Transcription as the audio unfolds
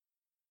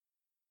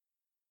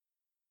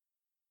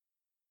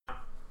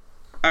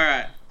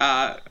Alright,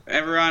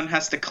 everyone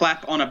has to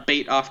clap on a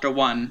beat after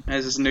one,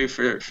 as is new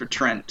for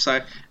Trent. So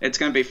it's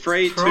going to be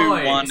 3, 2,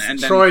 1, and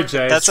then... Troy,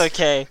 Jace. That's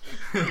okay.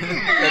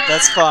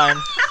 That's fine.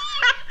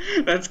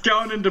 That's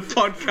going into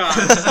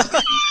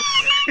podcast.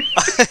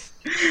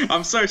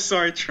 I'm so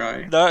sorry,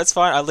 Troy. No, it's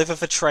fine. I live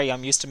with a Trey.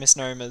 I'm used to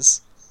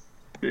misnomers.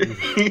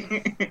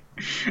 Alright.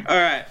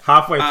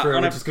 Halfway through,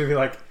 we're just going to be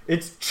like,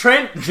 it's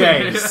Trent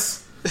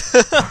Jace.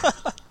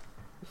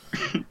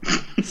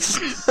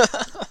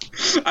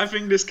 I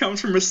think this comes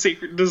from a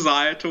secret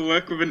desire to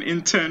work with an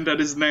intern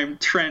that is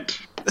named Trent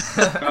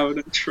rather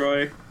than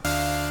Troy.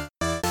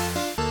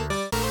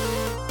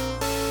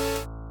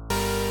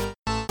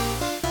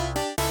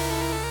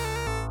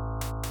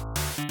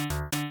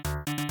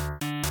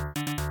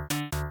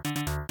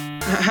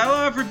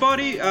 Hello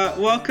everybody,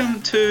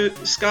 welcome to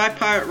Sky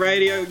Pirate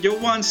Radio, your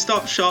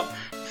one-stop shop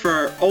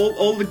for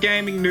all the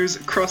gaming news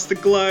across the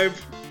globe.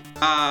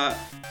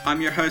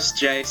 I'm your host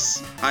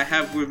Jace. I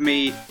have with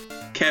me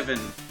Kevin.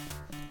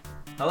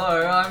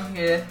 Hello, I'm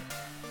here.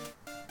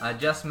 I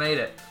just made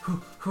it.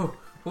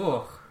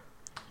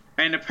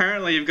 And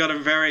apparently you've got a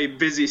very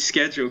busy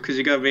schedule because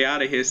you got to be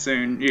out of here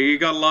soon. You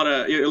got a lot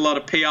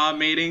of PR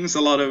meetings,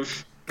 a lot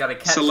of Gotta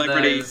catch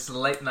those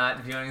late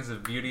night viewings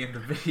of Beauty and the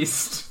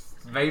Beast.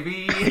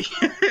 Maybe.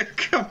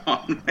 Come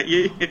on,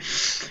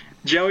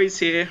 Joey's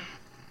here.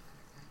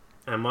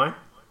 Am I?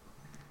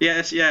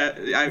 Yes, yeah.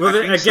 I Well,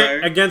 think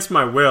so. against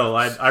my will,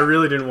 I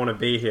really didn't want to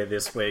be here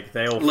this week.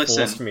 They all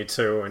forced me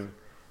to and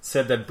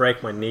said they'd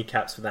break my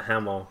kneecaps with a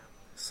hammer.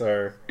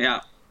 So Yeah.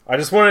 I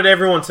just wanted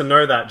everyone to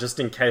know that, just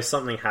in case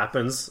something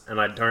happens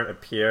and I don't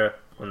appear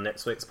on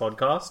next week's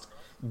podcast.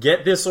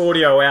 Get this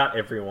audio out,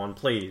 everyone,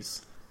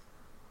 please.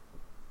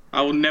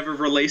 I will never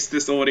release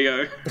this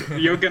audio.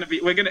 We're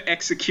gonna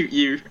execute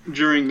you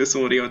during this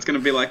audio. It's gonna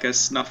be like a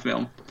snuff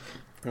film.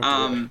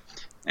 And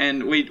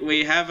we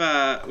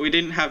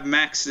didn't have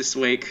Max this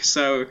week,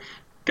 so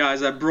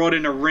guys, I brought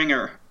in a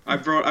ringer. I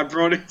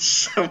brought in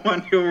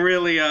someone who'll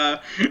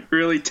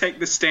really take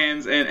the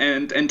stands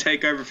and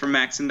take over from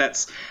Max, and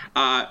that's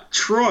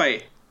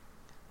Troy.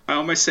 I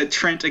almost said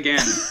Trent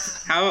again.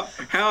 How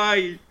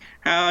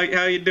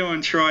are you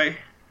doing, Troy?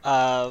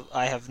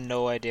 I have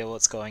no idea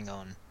what's going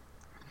on.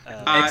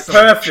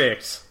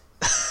 Perfect.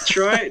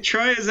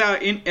 Troy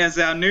is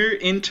our new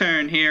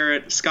intern here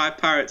at Sky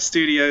Pirate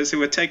Studios, who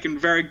we're taking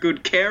very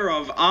good care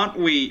of, aren't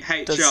we,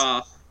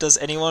 HR? Does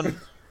anyone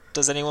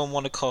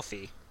want a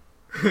coffee?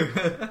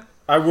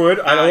 I would.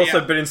 I'd also,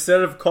 yeah. but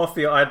instead of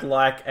coffee, I'd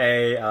like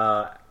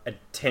a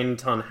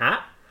 10-ton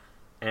hat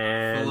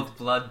and Full of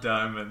blood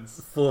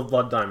diamonds. Full of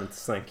blood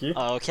diamonds. Thank you.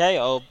 Okay,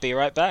 I'll be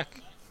right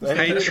back.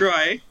 Hey,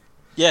 Troy.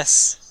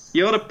 Yes.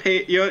 You're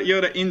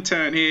the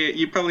intern here.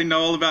 You probably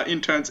know all about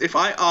interns. If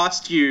I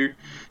asked you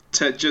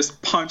to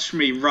just punch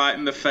me right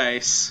in the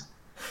face,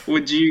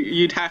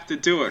 you'd have to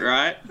do it,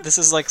 right? This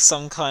is like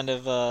some kind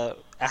of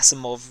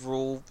Asimov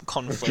rule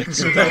conflict.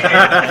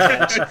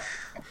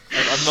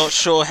 I'm not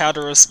sure how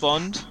to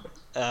respond,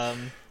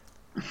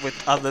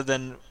 with other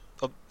than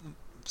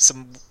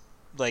some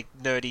like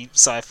nerdy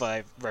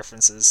sci-fi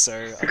references. So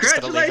I'm just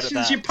gonna leave it at Congratulations,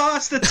 that. you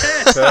passed the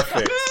test.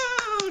 Perfect.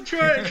 Woo!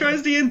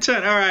 Troy's the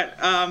intern. All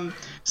right.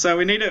 So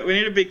we need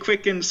to be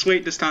quick and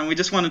sweet this time. We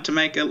just wanted to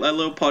make a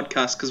little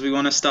podcast because we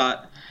want to start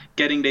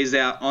getting these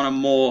out on a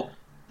more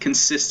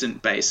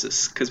consistent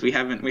basis because we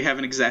haven't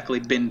exactly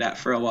been that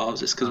for a while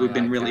just because we've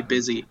been really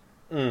busy.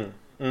 I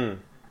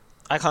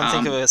can't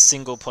think of a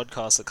single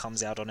podcast that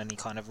comes out on any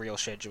kind of real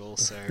schedule.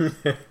 So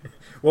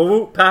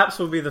Well, perhaps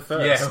we'll be the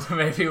first. Yeah,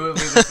 maybe we'll be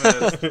the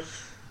first.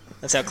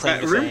 that's our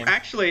claim to fame.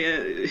 Actually,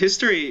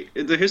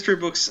 the history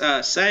books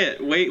say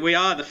it. We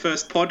are the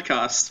first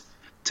podcast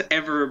to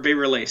ever be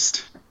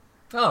released.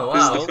 Oh, wow.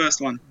 This is the first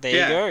one. There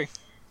you go.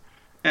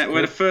 Yeah,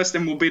 we're the first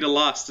and we'll be the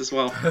last as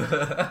well.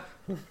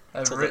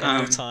 I've Till the written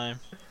end of time.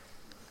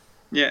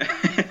 Yeah,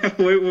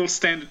 we will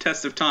stand the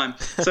test of time.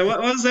 So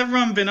what has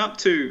everyone been up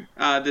to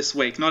this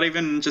week? Not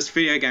even just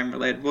video game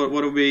related.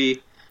 What have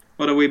we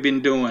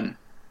been doing?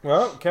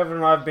 Well, Kevin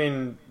and I have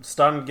been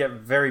starting to get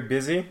very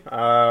busy.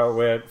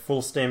 We're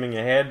full steaming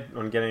ahead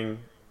on getting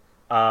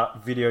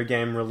video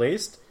game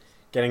released.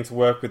 Getting to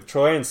work with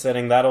Troy and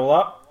setting that all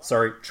up.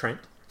 Sorry, Trent.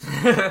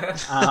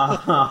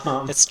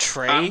 It's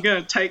Trey. I'm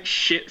gonna take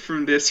shit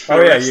from this for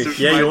the rest of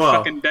my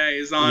fucking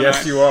days, aren't I?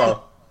 Yes, you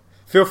are.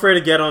 Feel free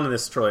to get on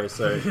this, Troy.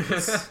 So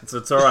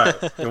it's all right.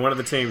 You're one of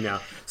the team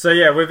now. So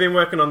yeah, we've been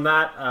working on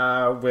that.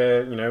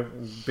 We're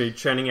be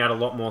churning out a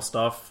lot more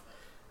stuff.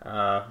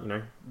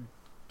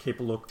 Keep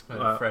a look.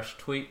 a fresh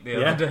tweet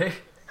the other day.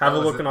 Have a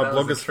look on our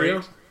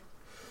blogosphere.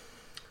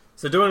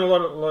 So doing a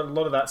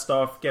lot of that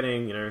stuff.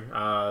 Getting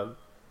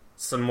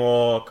some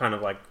more kind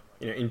of like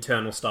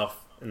internal stuff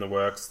in the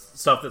works,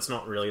 stuff that's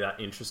not really that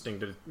interesting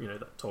to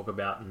talk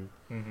about and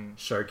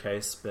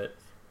showcase. But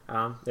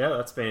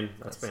that's been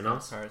us.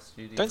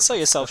 Don't sell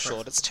yourself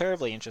short. It's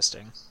terribly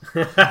interesting.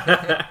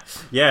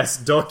 Yes,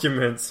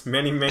 documents,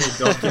 many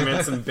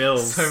documents and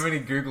bills. So many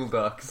Google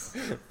Docs.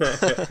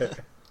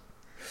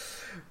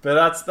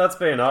 But that's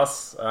been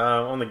us.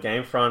 On the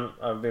game front,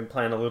 I've been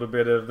playing a little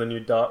bit of the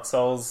new Dark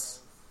Souls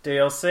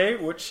DLC,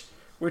 which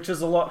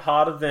is a lot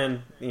harder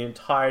than the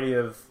entirety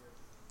of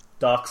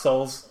Dark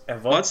Souls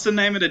ever. What's the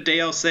name of the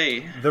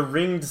DLC? The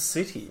Ringed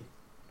City.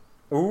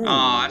 Ooh.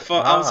 I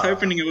was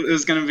hoping it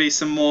was going to be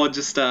some more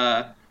just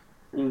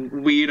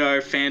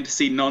weirdo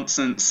fantasy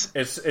nonsense.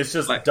 It's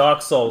just like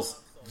Dark Souls,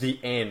 the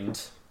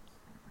end.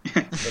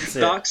 That's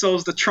it. Dark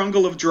Souls, the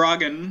Trungle of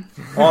Dragon.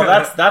 Oh,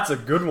 that's a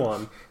good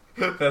one.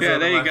 That's Yeah, one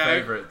there of you my go.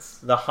 favorites.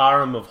 The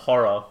Harem of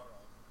Horror.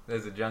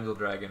 There's a jungle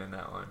dragon in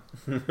that one.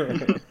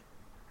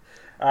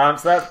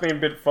 So that's been a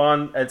bit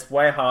fun. It's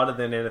way harder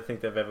than anything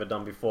they've ever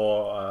done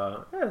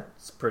before.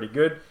 It's pretty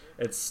good.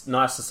 It's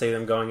nice to see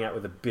them going out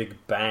with a big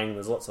bang.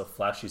 There's lots of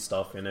flashy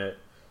stuff in it.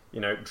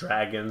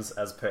 Dragons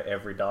as per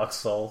every Dark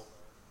Soul.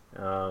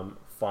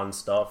 Fun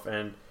stuff.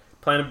 And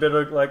playing a bit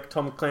of like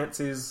Tom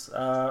Clancy's,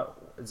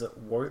 is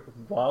it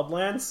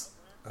Wildlands?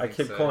 I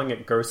keep calling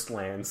it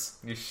Ghostlands.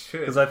 You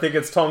should. Because I think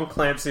it's Tom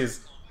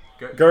Clancy's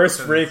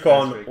Ghost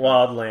Recon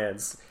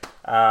Wildlands.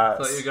 I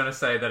thought you were going to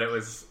say that it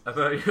was... I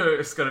thought it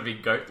was going to be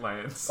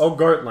Goatlands. Oh,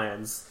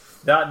 Goatlands.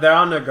 There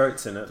are no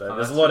goats in it, though.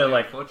 There's a lot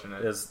really of,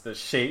 unfortunate. There's the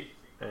sheep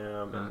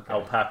and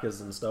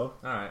alpacas and stuff.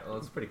 Alright, well,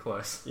 it's pretty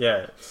close.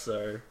 Yeah,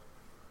 so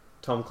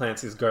Tom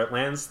Clancy's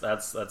Goatlands,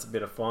 that's a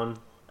bit of fun.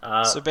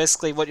 So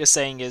basically what you're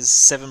saying is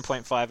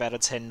 7.5 out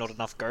of 10 not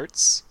enough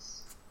goats?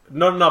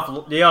 Not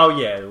enough... Yeah,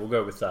 we'll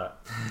go with that.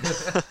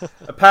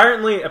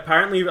 Apparently,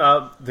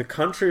 the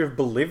country of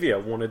Bolivia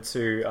wanted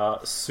to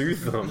sue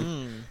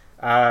them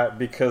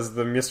because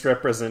the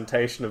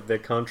misrepresentation of their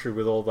country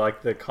with all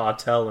like the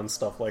cartel and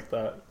stuff like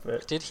that. I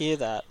did hear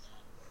that.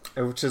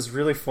 Which is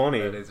really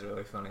funny. That is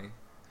really funny.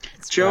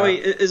 Joey,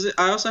 is it?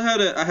 I also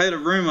heard a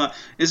rumor.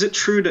 Is it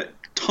true that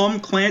Tom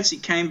Clancy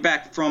came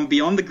back from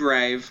beyond the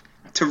grave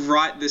to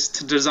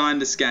design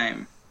this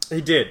game? He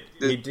did.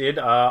 He did.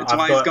 That's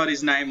why he's got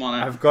his name on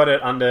it. I've got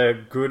it under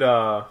good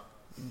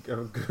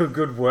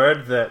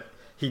word that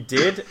he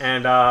did,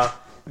 and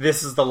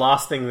this is the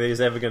last thing that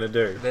he's ever going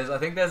to do. I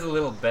think there's a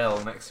little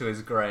bell next to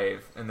his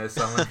grave, and there's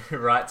someone who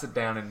writes it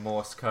down in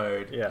Morse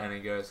code, and he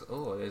goes,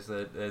 "Oh, there's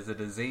a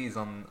disease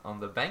on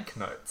the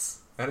banknotes,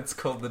 and it's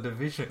called the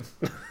Division."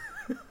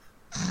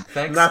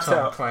 Thanks,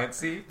 Tom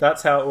Clancy.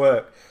 That's how it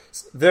worked.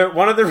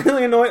 One of the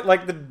really annoying,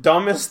 like the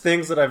dumbest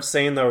things that I've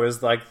seen though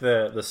is like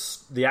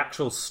the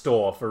actual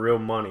store for real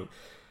money.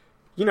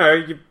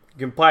 You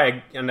can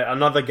play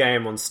another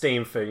game on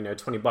Steam for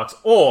 $20,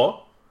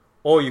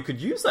 or you could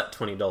use that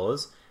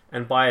 $20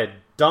 and buy a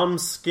dumb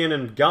skin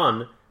and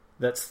gun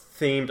that's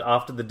themed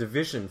after the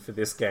Division for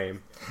this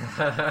game.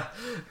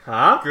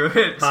 Huh?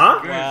 Good. Huh?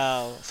 Good.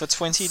 Wow, for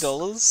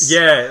 $20?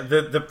 Yeah,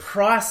 the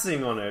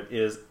pricing on it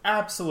is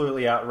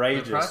absolutely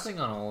outrageous. The pricing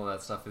on all of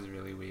that stuff is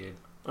really weird.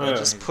 They're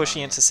just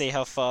pushing it to see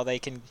how far they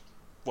can,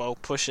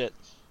 push it.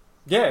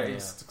 Yeah,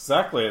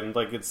 exactly, and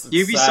like it's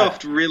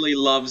Ubisoft really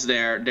loves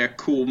their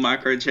cool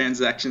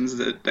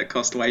microtransactions that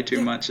cost way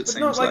too much. It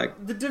seems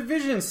like the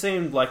Division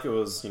seemed like it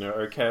was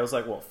okay. It was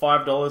like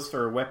 $5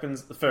 for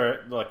weapons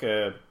for like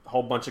a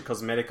whole bunch of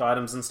cosmetic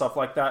items and stuff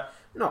like that.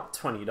 Not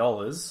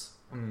 $20.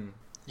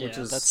 Yeah, which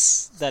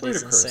is that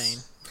is ludicrous.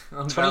 insane.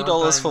 On $20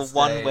 for Valentine's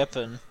one Day-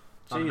 weapon.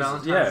 On Jesus,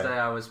 Valentine's Day,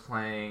 I was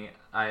playing.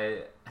 I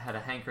had a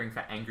hankering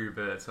for Angry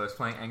Birds, so I was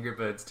playing Angry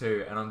Birds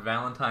 2. And on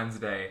Valentine's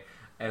Day,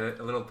 a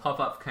little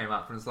pop-up came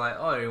up and was like,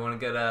 "Oh, you want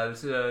to get a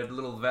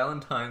little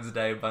Valentine's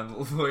Day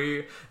bundle for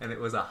you?" And it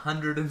was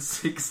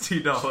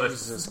 $160.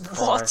 Jesus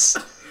What? Christ.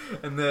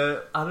 And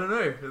I don't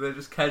know, they're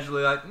just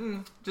casually like,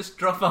 just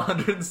drop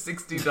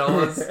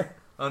 $160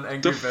 on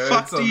Angry The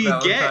fuck Birds do on you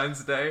get?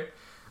 Valentine's Day.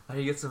 Oh,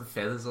 you get some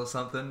feathers or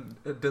something.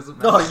 It doesn't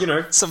matter.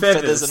 Oh, Some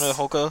feathers and a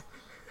hooker.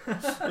 Yeah.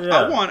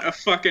 I want a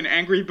fucking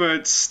Angry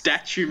Birds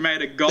statue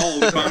made of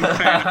gold if I'm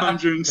paying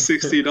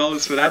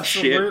 $160 for that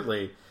shit.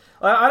 Absolutely.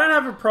 I don't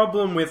have a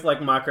problem with like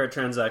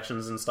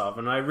microtransactions and stuff,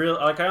 and I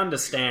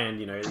understand,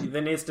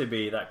 there needs to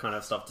be that kind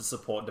of stuff to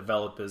support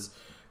developers,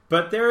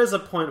 but there is a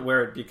point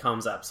where it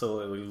becomes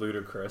absolutely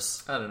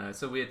ludicrous. I don't know.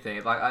 It's a weird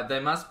thing. Like they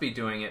must be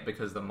doing it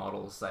because the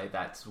models say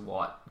that's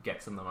what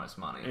gets them the most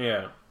money.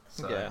 Yeah.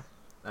 So Yeah.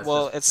 that's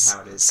Well, just it's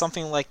how it is.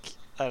 something like,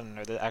 I don't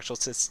know the actual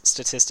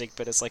statistic,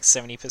 but it's like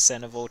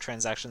 70% of all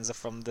transactions are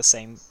from the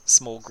same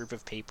small group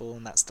of people,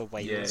 and that's the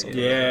way Yeah, it's all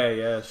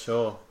Yeah,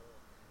 sure.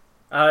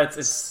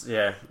 It's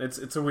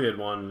a weird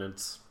one.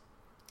 It's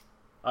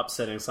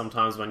upsetting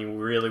sometimes when you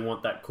really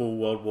want that cool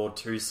World War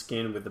II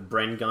skin with a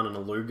Bren gun and a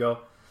Luger.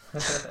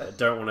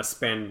 Don't want to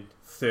spend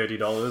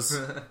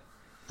 $30.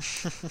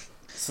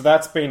 So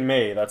that's been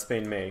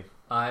me.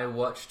 I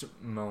watched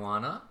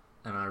Moana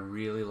and I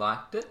really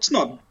liked it. It's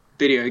not a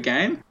video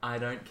game. I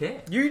don't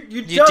care. You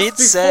did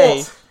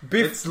say-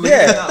 It's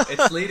leading up.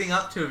 It's leading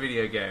up to a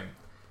video game.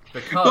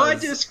 Because I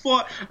just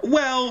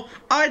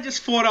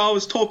thought I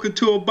was talking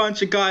to a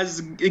bunch of guys,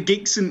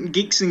 geeks and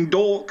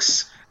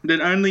dorks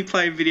that only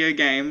play video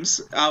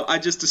games. I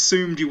just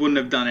assumed you wouldn't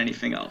have done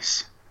anything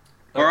else.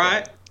 Okay. All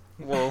right.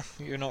 Well,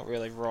 you're not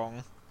really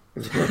wrong.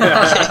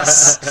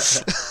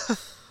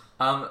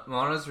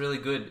 Moana's really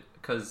good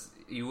because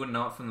you wouldn't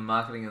know it from the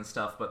marketing and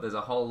stuff, but there's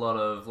a whole lot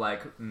of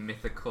like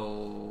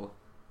mythical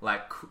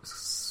like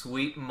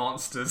sweet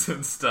monsters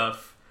and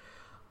stuff.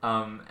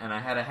 And I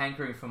had a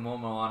hankering for more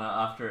Moana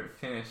after it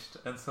finished,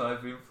 and so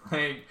I've been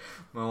playing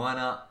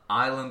Moana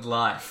Island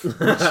Life,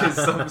 which is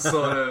some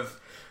sort of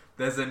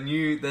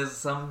there's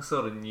some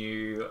sort of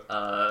new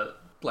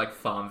like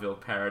Farmville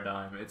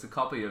paradigm. It's a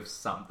copy of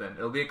something.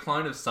 It'll be a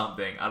clone of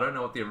something. I don't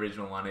know what the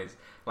original one is.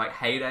 Like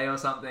Heyday or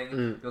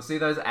something. You'll see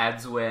those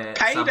ads where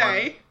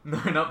Payday?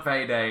 No, not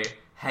Payday.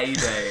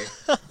 Heyday.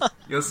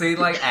 You'll see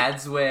like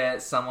ads where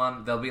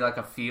there'll be like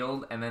a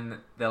field and then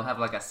they'll have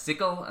like a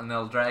sickle and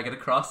they'll drag it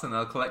across and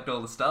they'll collect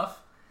all the stuff.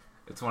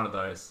 It's one of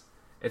those.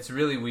 It's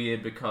really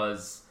weird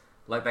because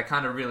like they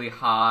kind of really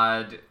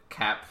hard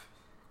cap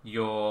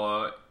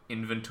your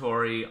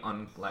inventory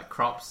on like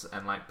crops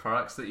and like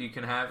products that you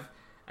can have.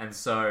 And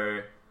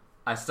so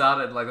I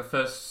started like the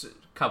first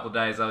couple of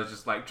days I was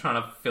just like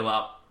trying to fill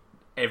up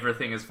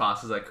everything as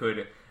fast as I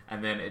could.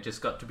 And then it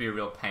just got to be a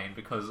real pain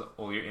because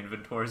all your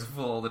inventories are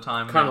full all the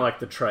time. Kind of like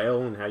the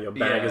trail and how your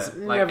bag is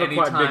like never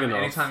quite big enough.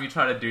 Anytime you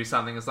try to do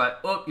something, it's like,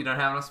 oh, you don't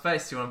have enough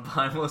space. You want to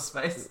buy more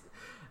space?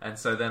 And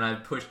so then I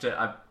pushed it.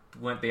 I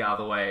went the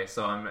other way.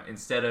 So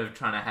instead of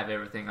trying to have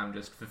everything, I'm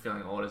just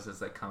fulfilling orders as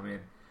they come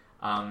in.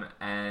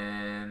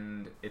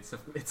 And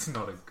it's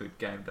not a good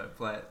game. Don't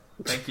play it.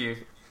 Thank you.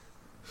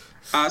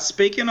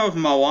 Speaking of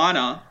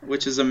Moana,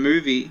 which is a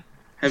movie,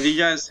 have you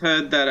guys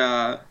heard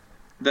that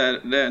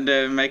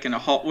they're making a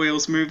Hot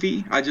Wheels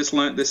movie? I just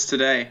learnt this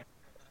today.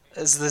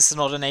 Is this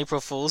not an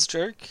April Fool's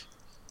joke?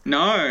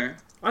 No.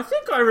 I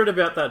think I read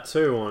about that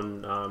too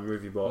on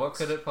MovieBox. What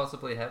could it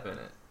possibly have in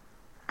it?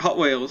 Hot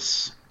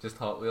Wheels. Just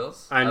Hot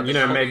Wheels? And,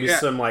 maybe Yeah.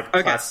 some like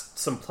Okay.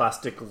 some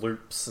plastic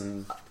loops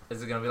and...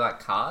 Is it going to be like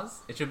Cars?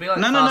 It should be like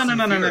No. Fast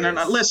and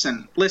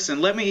Furious.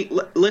 Listen. Let me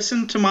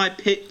listen to my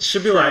pitch.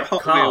 Should be for like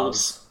Hot Cars.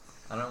 Wheels.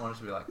 I don't want it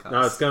to be like Cars. No,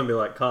 it's going to be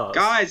like Cars.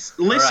 Guys,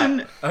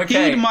 listen. Alright,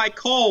 okay. Heed my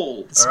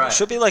call. Alright.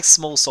 Should be like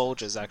Small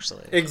Soldiers,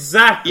 actually.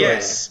 Exactly.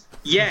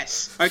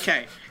 Yes.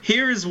 Okay.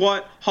 Here is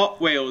what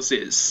Hot Wheels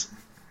is,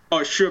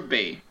 or should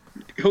be.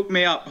 Hook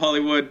me up,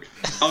 Hollywood.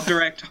 I'll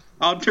direct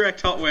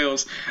Hot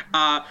Wheels.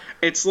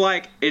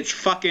 It's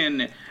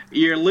fucking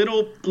your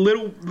little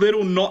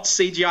not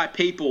CGI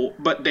people,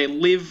 but they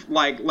live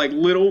like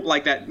little,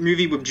 like that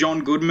movie with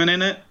John Goodman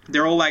in it.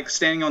 They're all like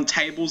standing on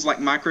tables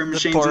like micro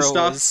machines and stuff.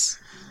 Borrowers.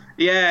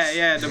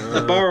 Yeah,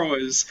 the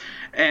borrowers,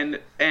 and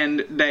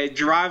they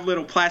drive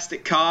little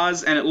plastic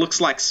cars, and it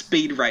looks like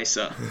Speed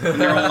Racer. And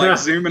they're all like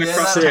zooming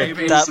across that would tables.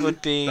 be- That and-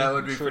 would be, That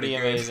would be pretty pretty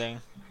good.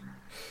 amazing.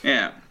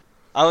 yeah.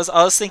 I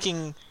was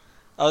thinking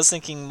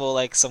more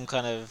like some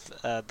kind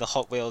of the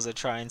Hot Wheels are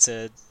trying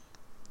to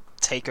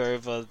take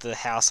over the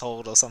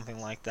household or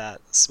something like that.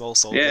 Small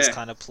Soldiers Yeah.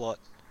 kind of plot.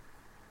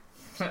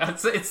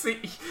 it's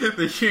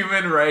the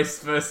human race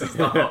versus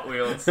the Hot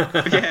Wheels.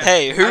 Yeah.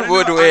 Hey, who I don't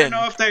would know, win?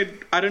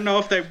 I don't know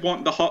if they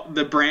want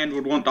the brand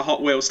would want the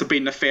Hot Wheels to be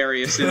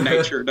nefarious in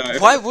nature though.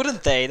 Why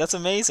wouldn't they? That's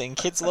amazing.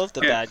 Kids love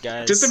the Yeah. bad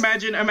guys. Just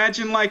imagine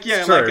like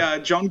It's true.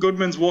 John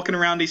Goodman's walking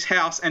around his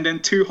house and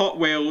then two Hot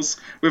Wheels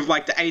with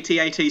like the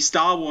AT-AT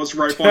Star Wars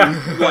rope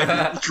on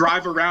like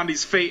drive around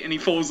his feet and he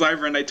falls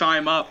over and they tie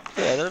him up.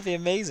 Yeah, that'd be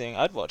amazing.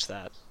 I'd watch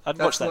that. I'd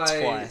watch That's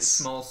that why twice.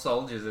 Small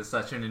Soldiers is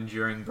such an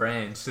enduring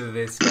brand to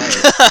this day.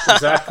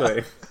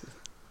 Exactly.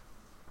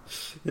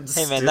 It's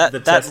Hey man, stood the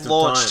that test of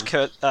launched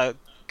time.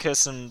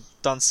 Kirsten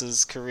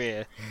Dunst's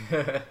career.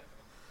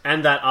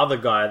 And that other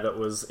guy that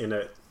was in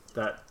it,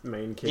 that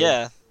main kid.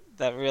 Yeah,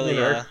 that really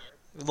You know.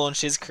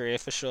 launched his career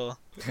for sure.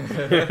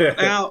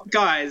 Now,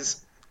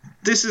 guys,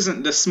 this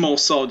isn't the Small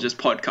Soldiers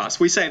podcast.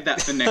 We saved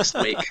that for next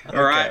week.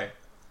 All right. Okay.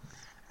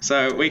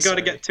 So we got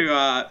to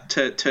Sorry.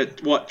 get to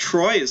what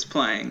Troy is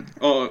playing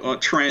or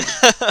Trent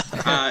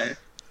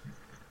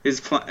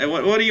is playing.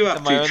 What are you up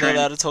Am to, I only Trent?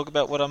 allowed to talk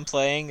about what I'm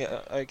playing?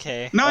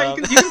 Okay. No,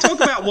 you can talk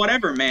about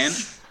whatever, man.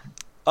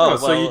 Oh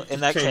so well, you in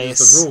that changes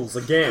case, the rules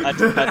again.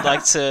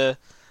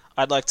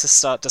 I'd like to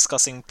start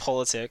discussing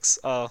politics.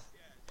 Oh,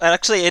 and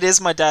actually, it is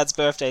my dad's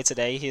birthday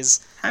today. He's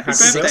Happy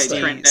Happy birthday, birthday.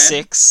 Trent. Dad.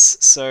 66,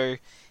 so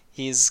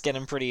he's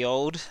getting pretty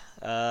old.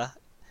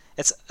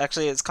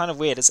 It's kind of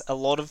weird. It's a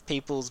lot of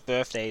people's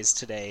birthdays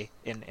today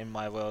in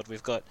my world.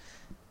 We've got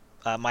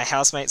my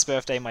housemate's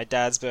birthday, my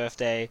dad's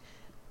birthday,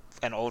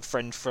 an old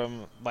friend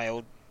from my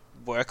old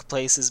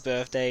workplace's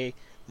birthday,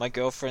 my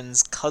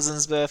girlfriend's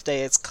cousin's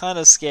birthday. It's kind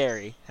of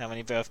scary how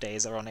many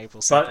birthdays are on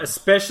April 2nd. But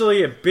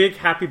especially a big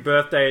happy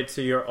birthday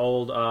to your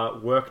old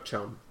work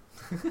chum.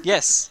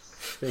 Yes.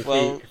 I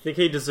Well- think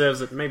he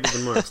deserves it maybe the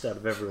most out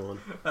of everyone.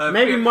 I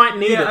Maybe feel- might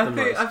need yeah, it the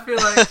most. I feel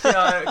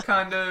like it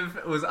kind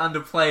of was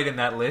underplayed in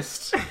that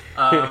list.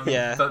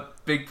 Yeah.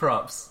 But big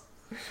props.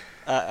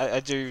 I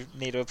do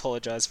need to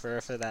apologize for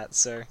that,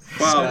 so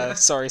Well,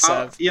 sorry,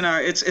 Sav.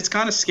 it's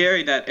kind of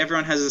scary that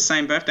everyone has the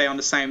same birthday on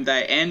the same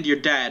day, and your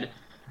dad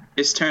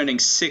is turning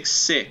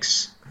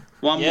 6'6".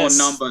 One Yes.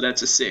 more number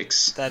that's a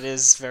 6 That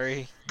is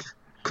very...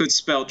 could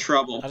spell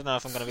trouble. I don't know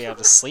if I'm going to be able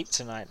to sleep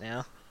tonight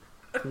now.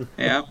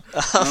 Yeah.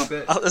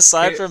 But-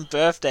 Aside it- from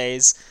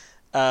birthdays,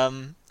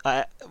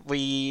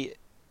 we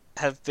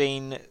have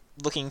been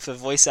looking for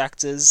voice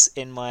actors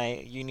in my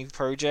uni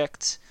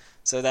project,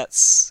 so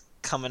that's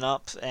coming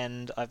up,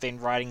 and I've been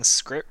writing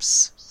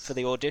scripts for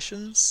the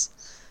auditions.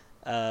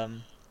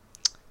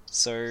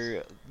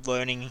 So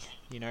learning,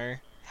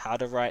 how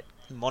to write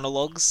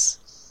monologues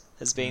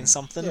has been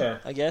something, Yeah.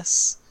 I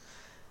guess.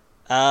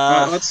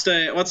 What's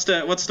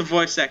the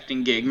voice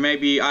acting gig?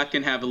 Maybe I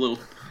can have a little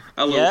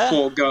Yeah?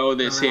 forego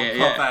this A little here.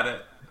 pop Yeah. at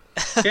it.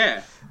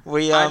 Yeah.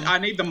 We I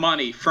need the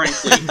money,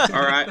 frankly.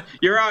 All right,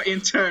 you're our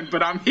intern,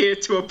 but I'm here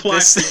to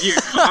apply for you.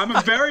 I'm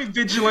a very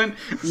vigilant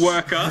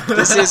worker.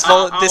 this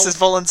is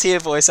volunteer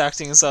voice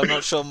acting, so I'm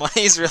not sure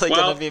money's really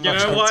going to be much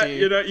you know on what? to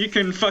you. You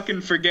can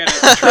fucking forget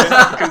it,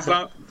 because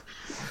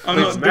I'm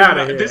not doing outta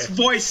that. here. This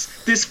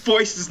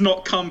voice does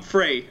not come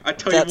free. I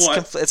tell you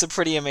what. It's a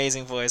pretty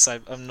amazing voice.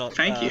 I'm not.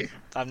 Thank you.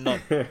 I'm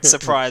not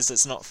surprised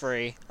it's not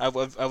free. I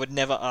would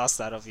never ask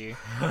that of you.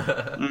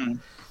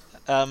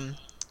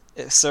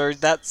 So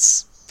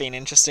that's been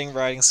interesting,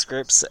 writing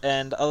scripts,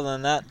 and other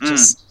than that,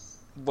 just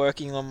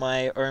working on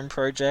my own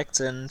project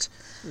and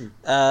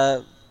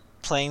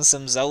playing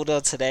some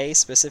Zelda today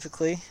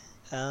specifically.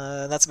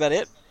 That's about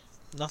it.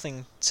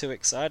 Nothing too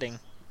exciting,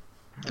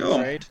 I'm Cool.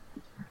 afraid.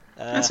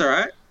 That's all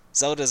right.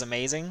 Zelda's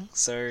amazing,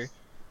 so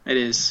It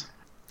is.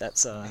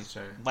 that's Me too.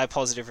 my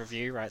positive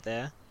review right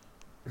there.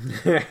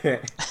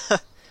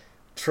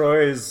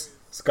 Troy's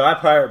Sky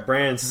Pirate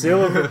brand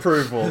seal of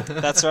approval.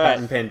 That's right.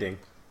 Patent pending.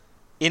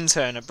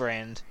 Intern at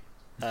brand.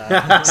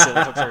 Seal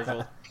of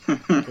approval.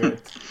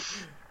 Good.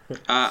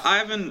 I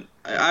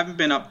haven't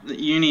been up.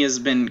 Uni has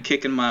been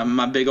kicking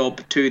my big old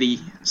patootie,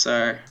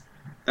 so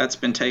that's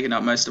been taking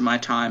up most of my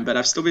time. But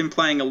I've still been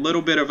playing a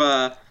little bit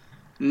of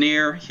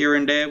Nier here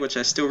and there, which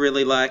I still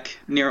really like.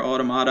 Nier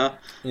Automata,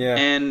 Yeah.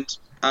 and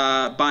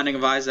Binding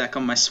of Isaac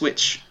on my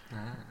Switch,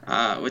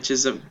 which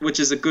is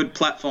a good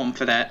platform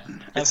for that.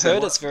 I've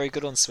heard it's very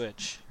good on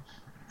Switch.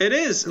 It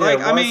is. Yeah, Like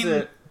I why is mean,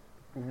 it,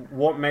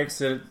 what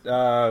makes it,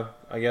 I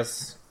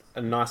guess,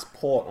 a nice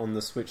port on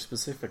the Switch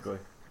specifically?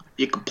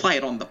 you can play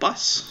it on the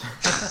bus.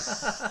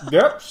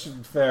 Yep,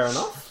 fair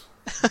enough.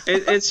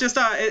 It's just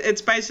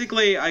it's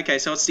basically okay.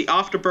 So it's the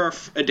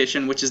Afterbirth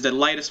edition, which is the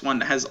latest one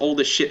that has all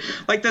this shit.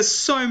 Like there's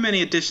so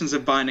many editions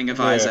of Binding of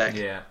Isaac.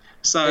 Yeah.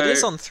 So It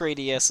is on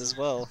 3DS as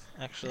well,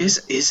 actually.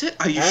 Is it?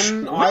 Are you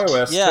And sure? What?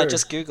 iOS Yeah, too. I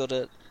just googled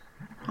it.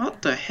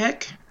 What the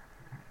heck?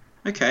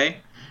 Okay.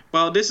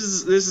 Well, this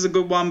is a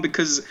good one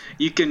because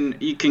you can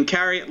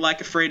carry it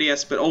like a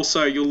 3DS, but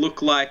also you'll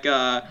look like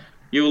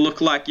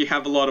you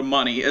have a lot of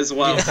money as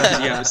well because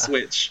you have a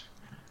Switch.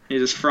 You're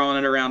just throwing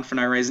it around for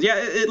no reason. Yeah,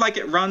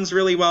 it runs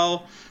really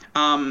well,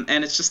 and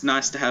it's just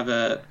nice to have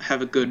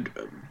a good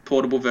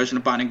portable version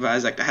of Binding of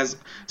Isaac that has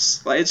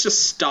it's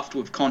just stuffed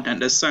with content.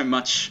 There's so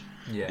much,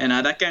 Yeah. and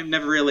that game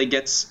never really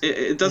gets.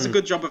 It does a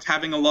good job of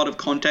having a lot of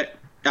content,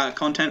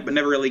 but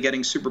never really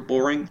getting super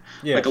boring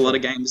like a lot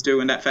of games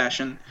do in that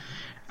fashion.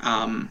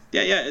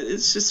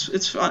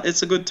 It's fun.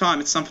 It's a good time.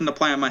 It's something to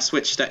play on my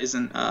Switch that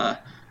isn't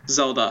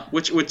Zelda,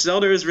 which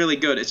Zelda is really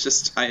good. It's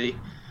just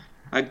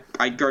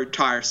I grow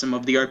tiresome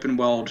of the open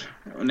world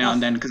now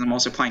and then because I'm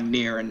also playing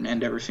Nier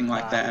and everything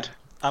like that.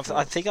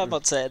 I think I'm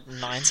up to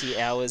 90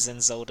 hours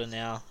in Zelda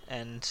now,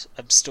 and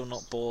I'm still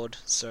not bored,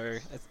 so...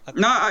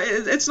 No,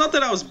 it's not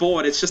that I was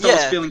bored. It's just I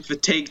was Yeah. feeling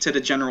fatigued to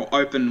the general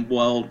open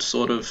world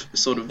sort of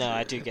No,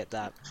 I do get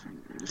that.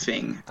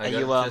 thing. I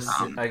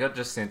got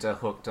Jacinta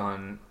hooked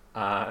on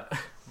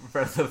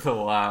Breath of the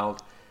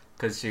Wild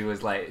because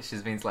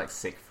she's been like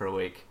sick for a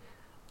week,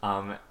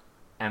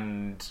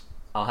 and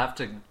I'll have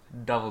to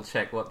double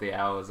check what the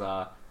hours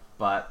are.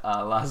 But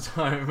last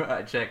time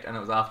I checked, and it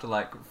was after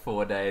like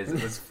 4 days.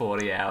 It was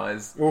 40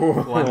 hours.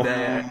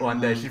 One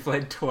day she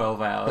played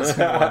 12 hours in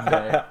one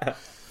day.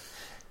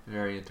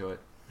 Very into it.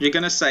 You're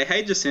gonna say,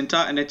 "Hey, Jacinta,"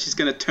 and then she's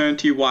gonna turn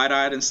to you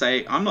wide-eyed and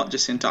say, "I'm not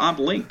Jacinta, I'm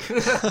Link."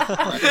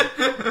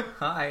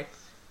 Hi.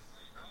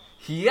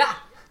 Yeah.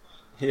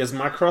 Here's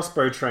my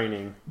crossbow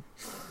training.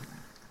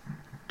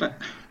 But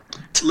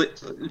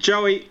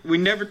Joey, we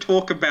never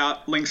talk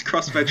about Link's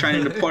crossbow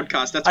training in the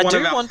podcast. That's I one do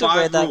of our wonder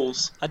where 5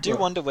 rules. I do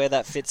wonder where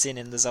that fits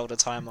in the Zelda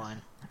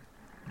timeline.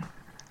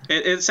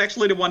 It's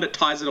actually the one that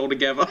ties it all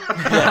together.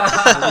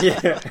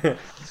 Yeah.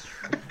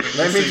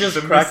 Let me just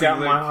the crack missing out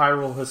link. my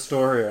Hyrule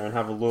Historia and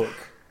have a look.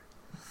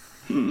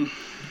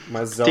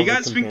 My Zelda Do you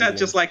guys think that compendium.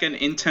 just like an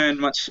intern,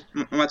 much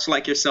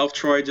like yourself,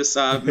 Troy, just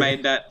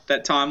made that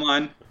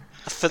timeline?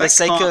 For the That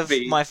sake can't of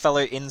be. my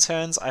fellow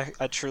interns,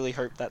 I truly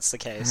hope that's the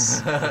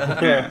case.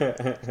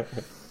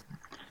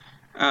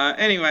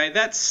 Anyway,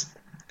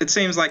 it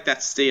seems like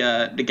that's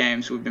the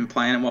games we've been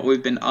playing and what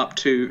we've been up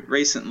to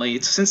recently.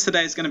 Since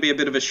today's going to be a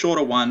bit of a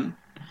shorter one,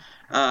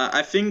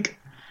 I think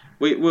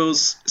we'll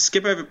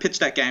skip over Pitch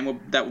That Game.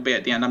 That will be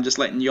at the end. I'm just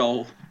letting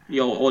your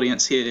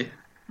audience here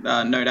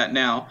know that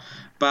now.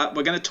 But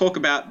we're going to talk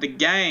about the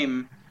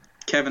game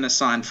Kevin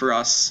assigned for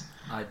us.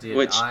 I did.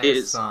 Which I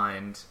is-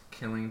 assigned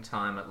Killing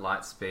Time at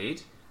Light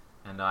Speed,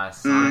 and I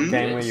assigned A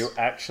game it where you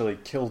actually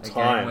kill a game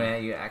time. where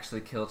you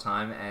actually kill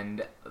time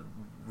and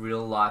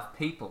real life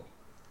people.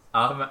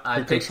 I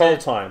You picked control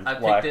it, time, I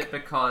picked like- it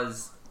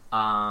because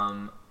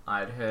I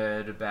I'd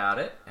heard about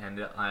it,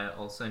 and I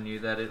also knew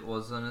that it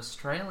was an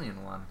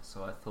Australian one,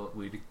 so I thought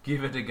we'd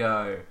give it a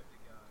go.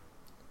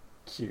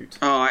 Cute.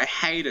 Oh, I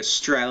hate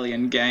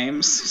Australian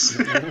games.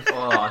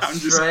 Oh,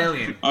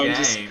 Australian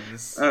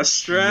games.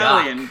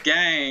 Australian Yuck.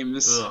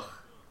 games. Ugh.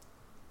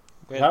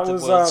 We're That the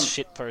was, world's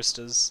shit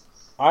posters.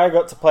 I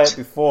got to play it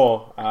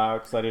before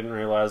because I didn't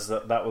realise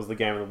that was the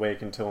game of the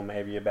week until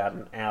maybe about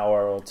an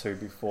hour or two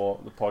before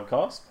the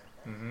podcast.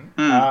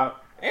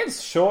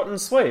 It's short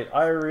and sweet.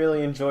 I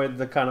really enjoyed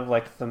the kind of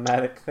like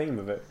thematic theme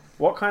of it.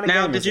 What kind of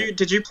Now, game is it?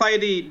 did you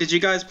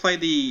guys play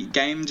the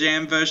Game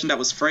Jam version that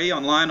was free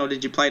online, or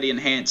did you play the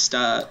enhanced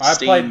I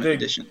Steam played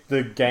edition?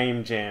 the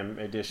Game Jam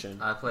edition.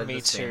 I played Me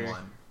the Steam too.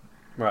 one.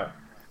 Right.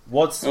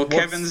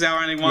 Kevin's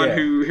our only one yeah.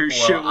 who Well,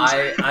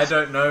 shills. I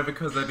don't know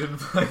because I didn't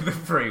play the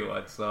free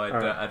one, so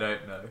I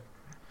don't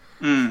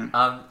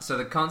know. So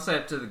the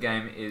concept of the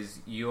game is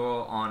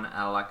you're on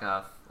a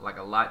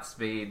light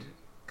speed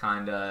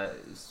kind of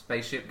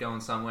spaceship going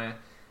somewhere,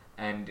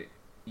 and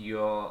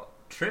your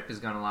trip is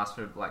going to last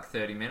for like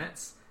 30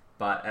 minutes,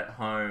 but at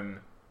home,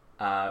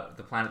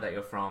 the planet that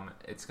you're from,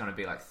 it's going to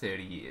be like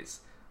 30 years.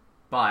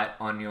 But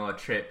on your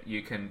trip,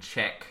 you can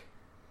check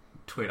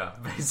Twitter,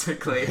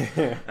 basically.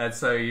 And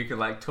so you can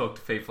like talk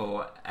to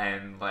people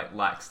and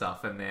like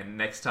stuff, and then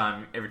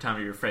every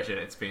time you refresh it,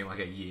 it's been like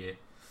a year.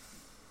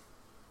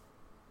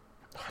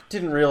 I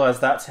didn't realise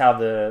that's how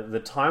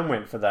the time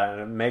went for that,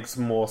 and it makes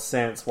more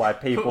sense why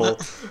people...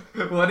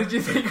 What did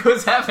you think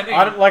was happening?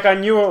 I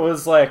knew it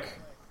was like...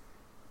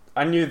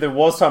 I knew there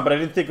was time, but I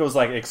didn't think it was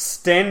like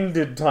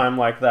extended time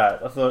like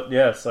that. I thought,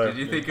 yeah, so... Did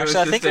you think it was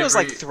Actually, I just think it was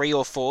like every- 3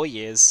 or 4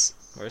 years.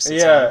 Most of the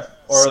Yeah, time.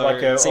 or So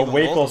like it's a even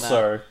week more or than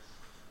so.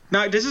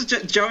 No, this is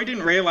Joey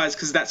didn't realise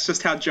because that's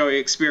just how Joey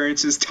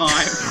experiences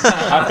time.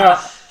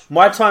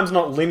 My time's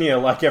not linear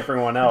like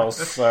everyone else,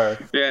 so...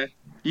 Yeah,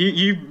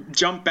 you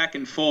jump back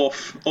and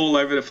forth all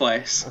over the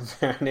place.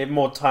 I need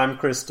more time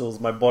crystals.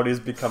 My body's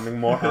becoming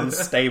more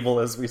unstable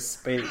as we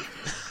speak.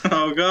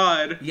 Oh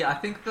God. Yeah, I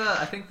think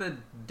the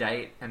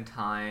date and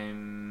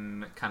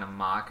time kind of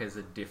markers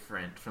are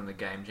different from the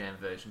Game Jam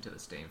version to the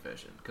Steam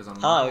version. Because on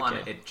my one,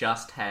 it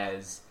just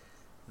has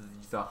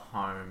the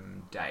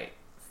home date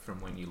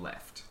from when you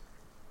left.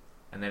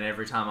 And then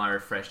every time I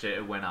refreshed it,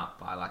 it went up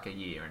by like a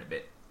year and a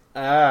bit.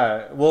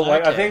 Well,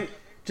 like, I Okay. think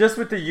just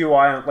with the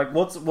UI, like,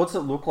 what's it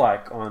look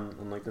like on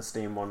like the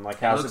Steam one? Like,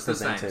 how's it looks the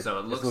presented? same,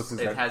 so the it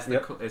same. has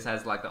Yep. it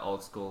has like the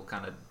old school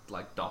kind of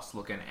like DOS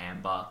looking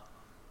amber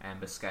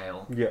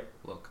scale Yeah.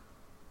 look.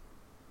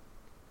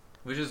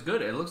 Which is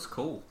good, it looks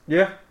cool.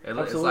 Yeah, It's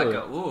absolutely.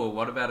 like,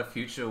 what about a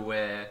future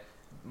where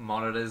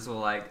monitors were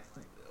like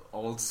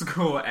old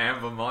school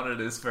amber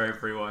monitors for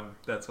everyone?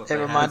 That's what It they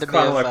have. reminded It's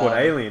kind me of of, like what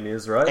Alien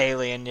is, right?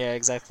 Alien, yeah,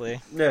 exactly.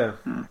 Yeah.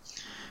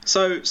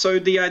 So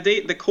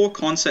the core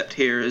concept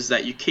here is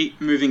that you keep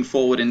moving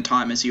forward in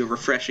time as you're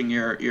refreshing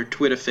your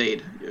Twitter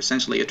feed,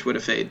 essentially your Twitter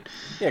feed.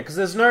 Yeah, because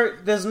there's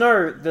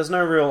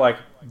no real like,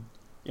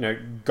 you know,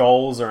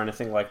 goals or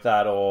anything like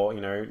that, or,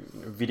 you know,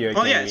 video.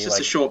 Oh yeah, it's gamey, just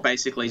like, a short,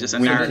 basically, just a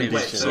win narrative.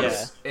 Wait, conditions.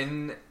 so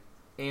Yeah.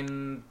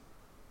 in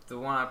the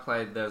one I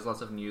played, there was lots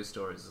of news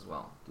stories as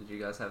well. Did you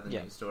guys have the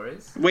Yeah. news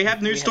stories? We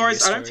have news We have stories.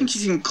 news I don't think you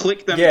stories. can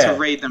click them Yeah. to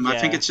read them. I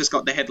think Yeah. it's just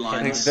got the I think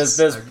headlines.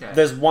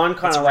 there's one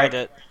kind It's of like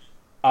Reddit.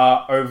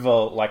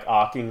 over like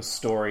arcing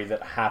story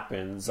that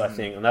happens, I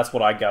think, and that's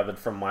what I gathered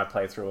from my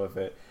playthrough of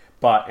it.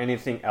 But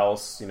anything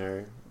else, you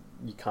know,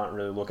 you can't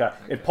really look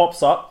at. It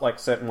pops up like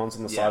certain ones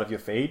on the Yeah. side of your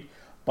feed,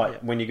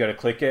 but when you go to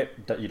click it,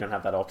 you don't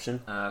have that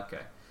option.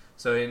 Okay.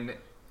 So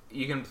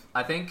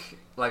I think,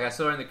 like I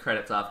saw in the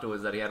credits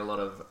afterwards that he had a lot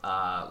of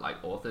like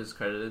authors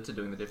credited to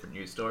doing the different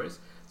news stories.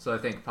 So I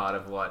think part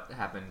of what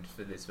happened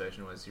for this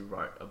version was he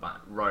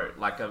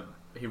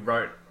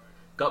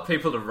got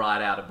people to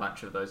write out a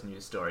bunch of those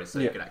news stories so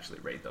you Yeah. could actually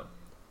read them.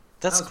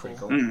 That's That was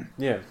cool. pretty cool.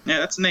 Yeah. Yeah,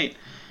 that's neat.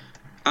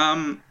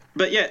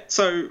 But yeah,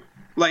 so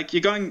like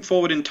you're going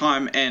forward in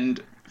time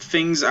and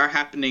things are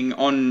happening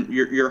on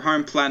your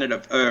home planet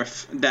of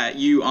Earth that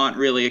you aren't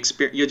really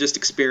you're just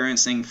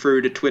experiencing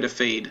through the Twitter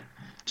feed,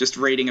 just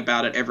reading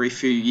about it every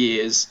few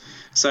years.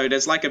 So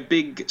there's like a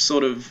big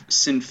sort of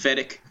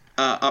synthetic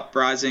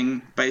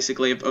uprising,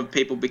 basically, of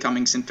people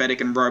becoming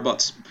synthetic and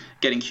robots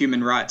getting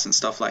human rights and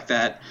stuff like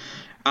that.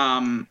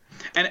 And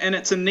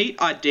it's a neat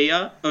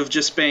idea of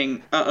just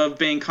being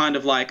kind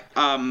of like,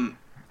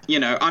 you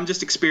know, I'm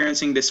just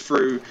experiencing this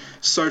through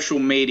social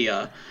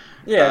media.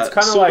 Yeah, it's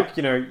kind of sort like,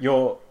 you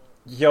know,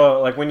 you're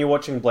like when you're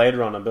watching Blade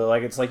Runner, but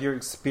like it's like you're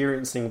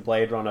experiencing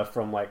Blade Runner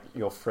from like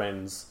your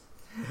friends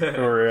who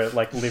are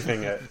like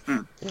living it. You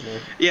know?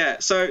 Yeah,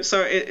 so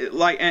it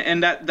like,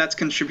 and that's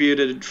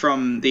contributed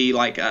from the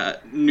like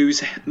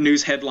news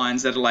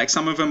headlines that are like,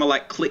 some of them are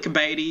like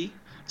clickbaity,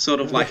 sort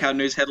of like how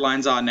news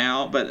headlines are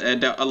now, but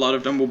a lot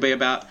of them will be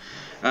about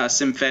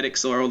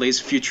synthetics or all these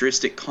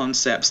futuristic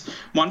concepts.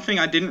 One thing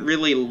I didn't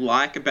really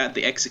like about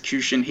the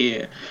execution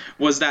here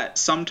was that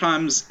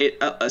sometimes it,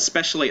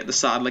 especially at the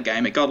start of the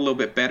game, it got a little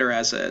bit better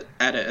as it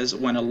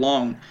went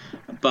along,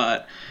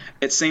 but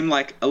it seemed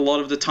like a lot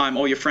of the time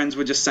all your friends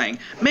were just saying,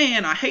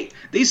 "Man, I hate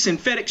these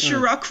synthetics.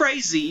 Sure are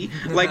crazy."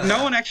 Like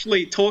no one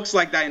actually talks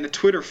like that in the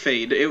Twitter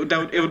feed. It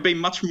would be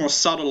much more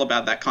subtle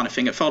about that kind of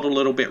thing. It felt a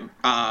little bit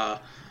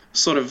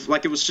sort of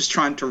like it was just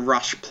trying to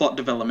rush plot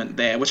development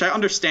there, which I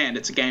understand.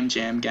 It's a game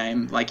jam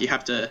game. Like you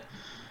have to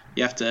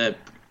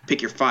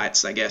pick your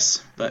fights, I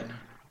guess. But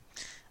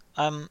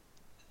I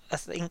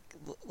think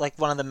like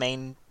one of the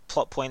main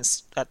plot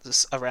points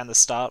around the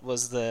start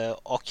was the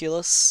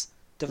Oculus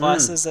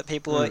devices that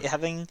people were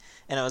having,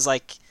 and it was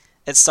like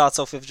it starts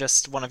off with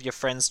just one of your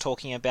friends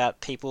talking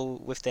about people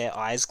with their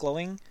eyes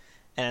glowing,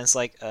 and it's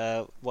like,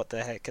 what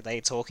the heck are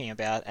they talking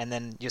about? And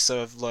then you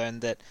sort of learn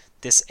that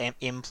this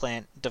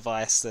implant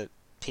device that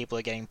people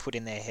are getting put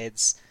in their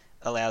heads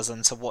allows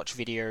them to watch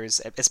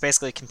videos. It's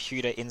basically a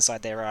computer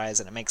inside their eyes,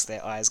 and it makes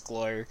their eyes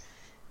glow,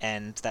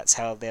 and that's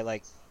how they're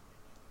like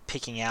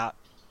picking out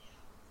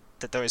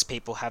that those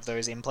people have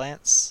those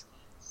implants.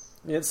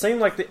 Yeah, it seemed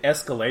like the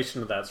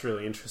escalation of that's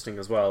really interesting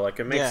as well. Like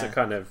it makes Yeah. it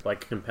kind of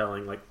like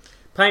compelling. Like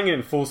playing it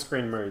in full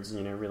screen modes,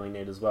 really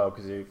neat as well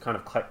because you kind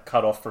of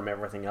cut off from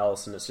everything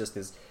else, and it's just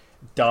this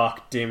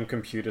dark, dim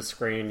computer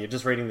screen. You're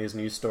just reading these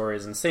news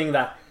stories and seeing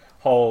that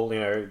whole,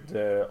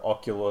 the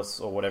Oculus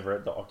or whatever,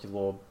 the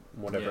Oculor,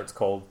 whatever it's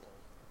called,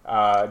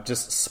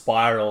 just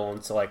spiral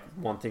into like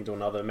one thing to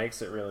another. It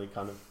makes it really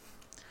kind of.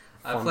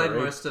 I played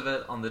most of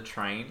it on the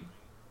train.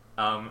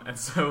 And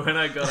so when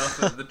I got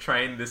off of the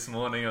train this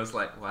morning, I was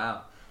like,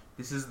 wow,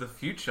 this is the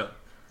future.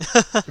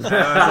 And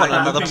I was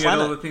like looking at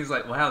all the things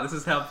like, wow, this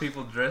is how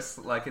people dress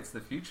like it's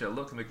the future.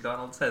 Look,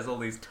 McDonald's has all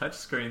these touch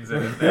screens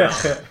in it now.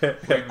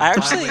 I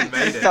actually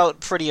felt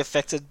pretty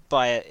affected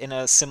by it in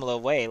a similar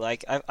way.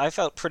 Like, I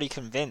felt pretty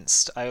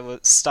convinced. I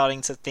was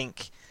starting to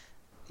think,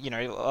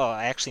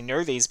 I actually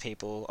know these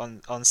people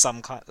on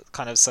some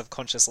kind of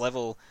subconscious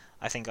level.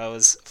 I think I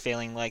was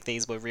feeling like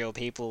these were real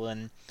people,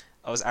 and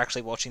I was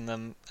actually watching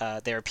them,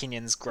 their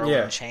opinions grow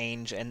and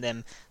change, and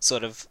them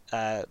sort of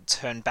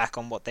turn back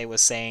on what they were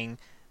saying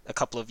a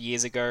couple of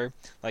years ago.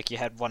 Like you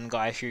had one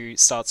guy who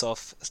starts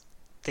off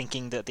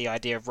thinking that the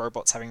idea of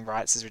robots having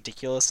rights is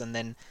ridiculous, and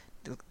then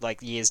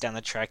like years down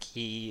the track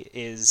he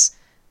is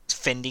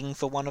fending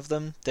for one of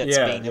them that's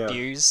being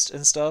abused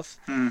and stuff.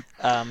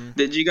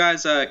 Did you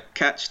guys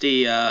catch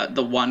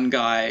the one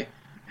guy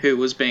who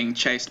was being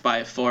chased by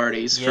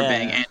authorities for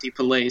being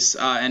anti-police,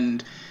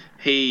 and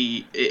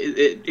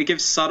it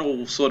gives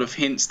subtle sort of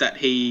hints that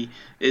he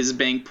is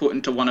being put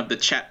into one of the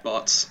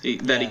chatbots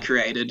that he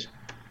created,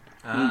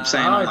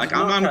 saying like,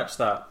 "I'm catch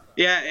that."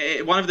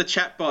 Yeah, one of the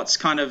chatbots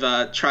kind of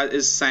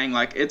is saying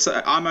like,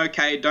 "I'm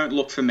okay, don't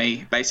look for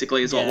me."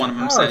 Basically, is what one of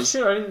them says.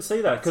 Shit, I didn't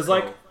see that because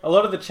like a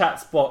lot of the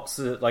chat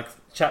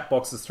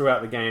boxes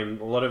throughout the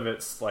game, a lot of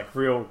it's like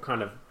real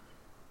kind of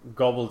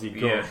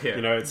gobbledygook.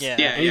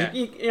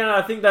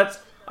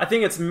 I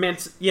think it's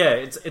meant.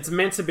 It's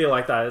meant to be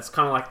like that. It's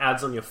kind of like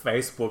ads on your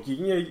Facebook.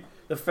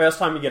 The first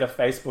time you get a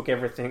Facebook,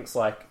 everything's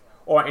like,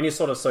 or any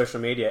sort of social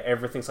media,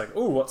 everything's like,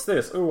 "Ooh, what's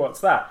this? Ooh,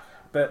 what's that?"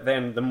 But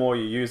then the more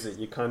you use it,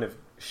 you kind of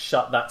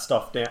shut that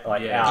stuff down,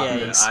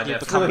 out. You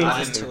become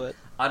used to it.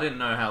 I didn't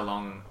know how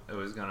long it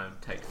was gonna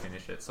take to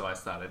finish it, so I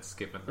started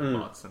skipping the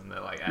bots and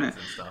the like ads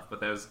and stuff. But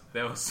there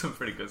was some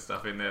pretty good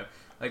stuff in there.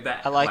 Like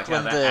that, I like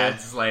when how the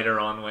ads later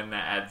on, when the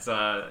ads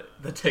the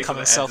text becoming of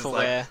the ads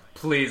self-aware. is like,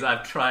 please,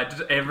 I've tried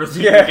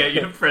everything to get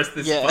you to press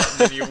this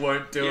button and you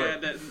won't do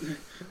it.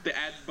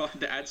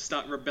 The ads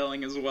start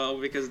rebelling as well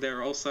because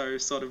they're also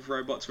sort of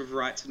robots with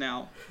rights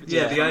now.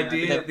 The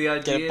idea that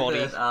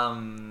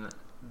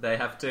they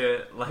have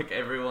to, like,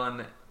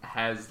 everyone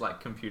has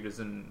like computers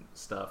and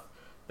stuff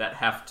that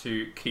have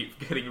to keep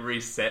getting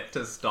reset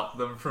to stop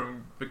them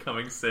from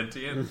becoming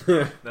sentient.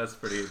 That's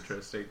pretty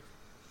interesting.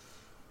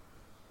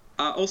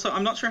 Also,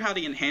 I'm not sure how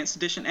the enhanced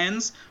edition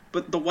ends,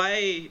 but the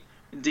way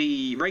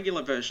the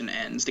regular version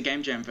ends, the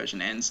Game Jam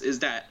version ends, is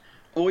that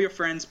all your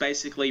friends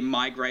basically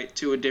migrate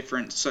to a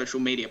different social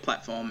media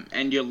platform,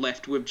 and you're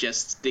left with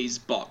just these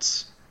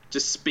bots,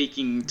 just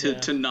speaking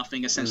to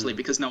nothing, essentially,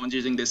 because no one's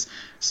using this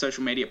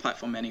social media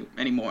platform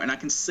anymore. And I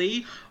can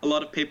see a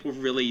lot of people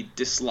really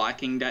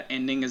disliking that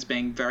ending as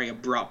being very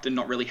abrupt and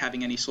not really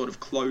having any sort of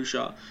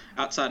closure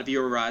outside of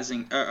you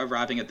arriving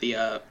at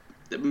the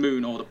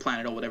moon or the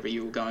planet or whatever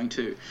you were going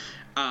to.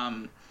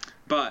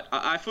 But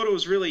I thought it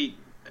was really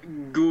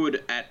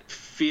good at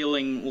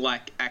feeling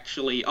like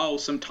actually,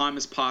 some time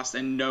has passed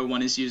and no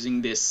one is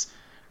using this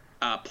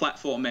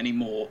platform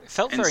anymore. It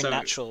felt very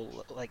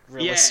natural, like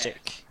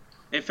realistic.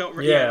 It felt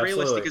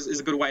realistic is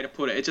a good way to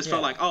put it. It just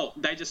felt like,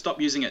 they just stopped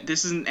using it.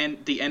 This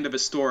isn't the end of a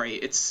story.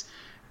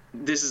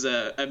 This is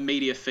a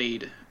media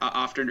feed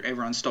after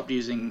everyone stopped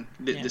using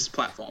this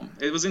platform.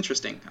 It was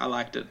interesting. I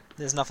liked it.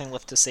 There's nothing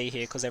left to see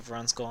here because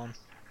everyone's gone.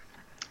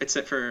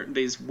 Except for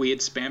these weird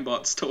spam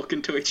bots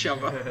talking to each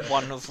other.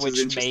 One of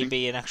which may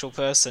be an actual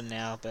person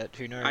now, but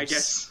who knows? I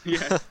guess,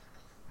 yeah.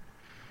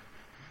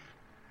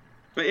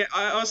 But yeah,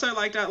 I also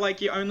like that,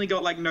 like, you only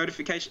got, like,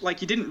 notification,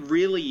 like, you didn't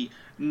really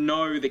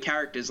know the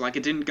characters, like,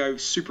 it didn't go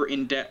super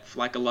in-depth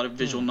like a lot of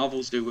visual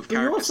novels do with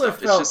character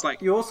stuff. It's just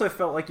like... You also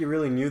felt like you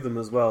really knew them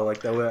as well,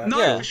 like they were... No,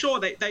 Yeah. for sure,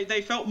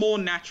 they felt more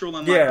natural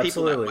and like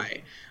people absolutely. that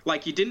way.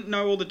 Like, you didn't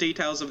know all the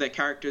details of their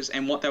characters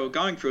and what they were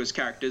going through as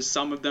characters.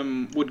 Some of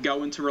them would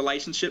go into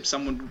relationships,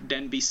 some would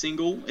then be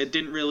single. It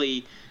didn't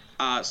really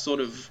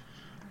sort of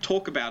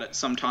talk about it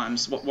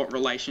sometimes, what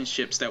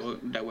relationships that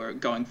were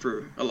going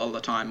through a lot of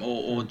the time,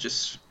 or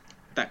just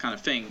that kind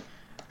of thing.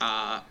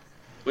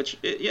 Which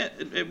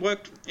it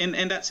worked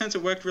in that sense.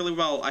 It worked really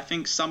well. I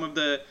think some of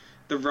the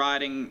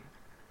writing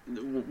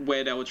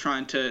where they were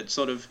trying to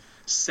sort of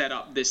set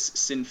up this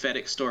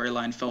synthetic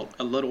storyline felt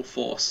a little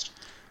forced.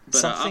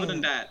 But other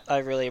than that, I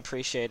really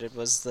appreciated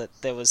was that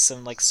there was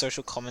some like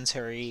social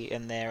commentary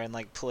in there and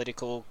like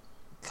political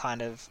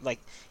kind of like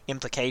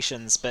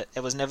implications, but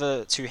it was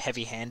never too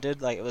heavy-handed.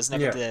 Like, it was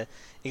never the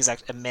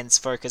exact immense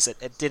focus.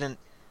 It didn't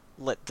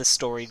let the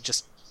story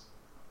just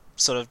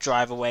sort of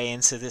drive away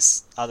into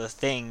this other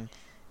thing.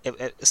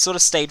 It sort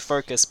of stayed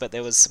focused, but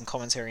there was some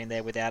commentary in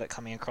there without it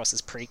coming across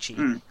as preachy.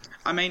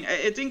 I mean,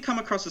 it didn't come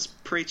across as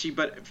preachy,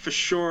 but for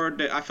sure,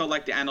 I felt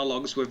like the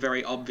analogs were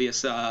very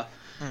obvious.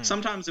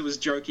 Sometimes it was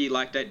jokey,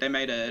 like they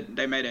made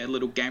a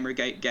little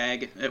Gamergate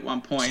gag at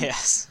one point.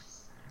 Yes.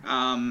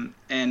 And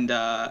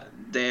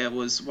there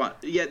was one.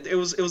 Yeah, it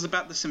was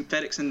about the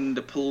synthetics and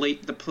a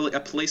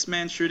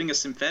policeman shooting a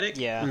synthetic.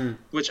 Yeah.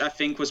 Which I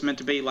think was meant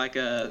to be like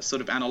a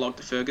sort of analog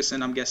to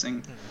Ferguson, I'm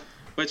guessing.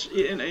 Which,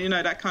 you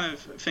know, that kind of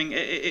thing.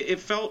 It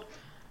felt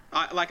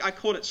like I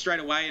caught it straight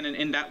away, and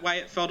in that way,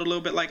 it felt a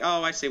little bit like,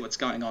 oh, I see what's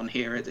going on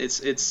here.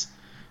 It's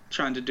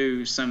trying to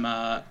do some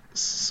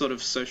sort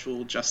of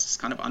social justice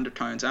kind of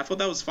undertones. And I thought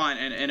that was fine,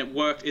 and it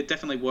worked. It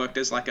definitely worked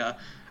as like a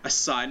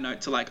side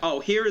note to like, oh,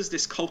 here is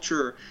this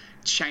culture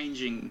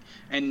changing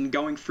and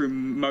going through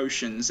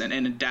motions and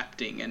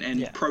adapting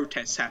and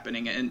protests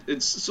happening, and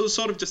it's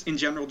sort of just in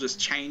general just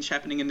change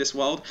happening in this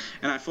world.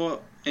 And I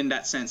thought in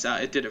that sense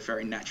it did it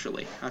very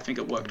naturally. I think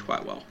it worked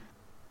quite well.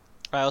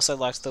 I also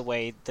liked the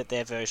way that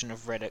their version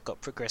of Reddit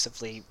got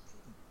progressively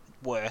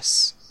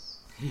worse.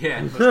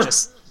 Yeah. With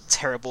just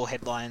terrible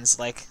headlines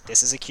like,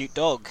 "This is a cute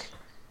dog.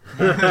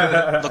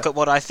 Look at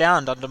what I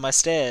found under my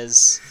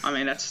stairs." I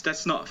mean,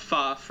 that's not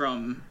far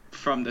from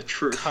the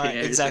truth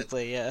here,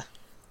 exactly, yeah.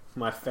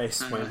 My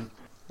face when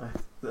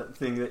that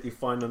thing that you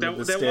find under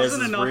the there stairs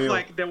wasn't is enough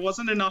real. there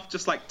wasn't enough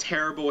just like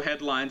terrible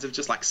headlines of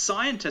just like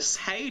scientists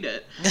hate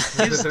it.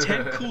 Here's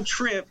 10 cool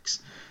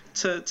tricks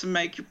to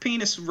make your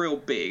penis real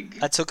big.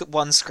 I took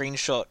one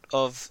screenshot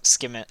of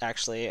Skimmit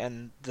actually,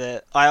 and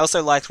I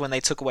also liked when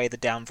they took away the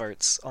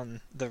downvotes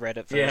on the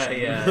Reddit version.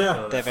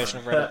 Yeah. Their version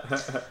of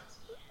Reddit.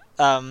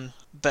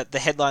 But the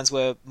headlines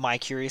were, "My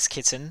curious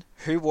kitten,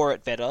 who wore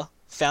it better,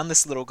 found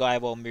this little guy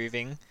while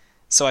moving,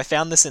 so I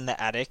found this in the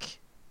attic,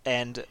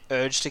 and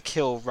urge to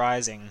kill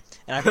rising."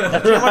 And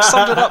that pretty much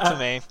summed it up for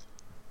me.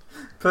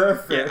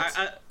 Perfect.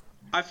 Yeah,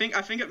 I think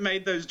it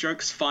made those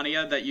jokes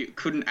funnier that you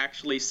couldn't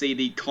actually see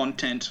the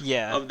content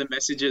of the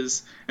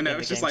messages, and it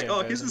was just like,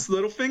 oh, here's this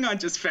little thing I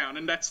just found,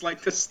 and that's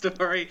like the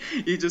story.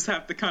 You just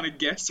have to kind of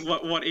guess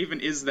what even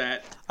is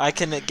that. I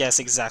can guess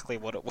exactly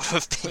what it would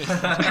have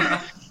been.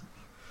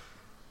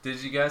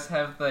 Did you guys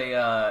have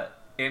the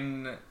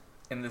in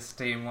the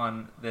Steam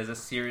one? There's a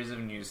series of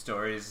news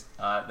stories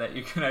that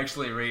you can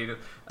actually read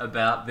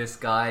about this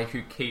guy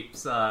who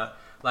keeps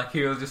like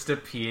he'll just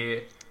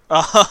appear.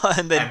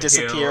 And then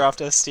disappear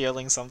after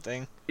stealing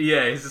something.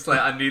 Yeah, he's just like,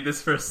 I need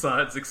this for a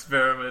science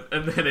experiment,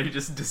 and then he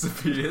just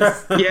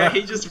disappears. Yeah,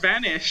 he just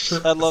vanished.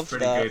 I love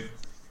pretty that. good.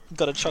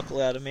 Got a chuckle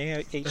out of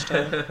me each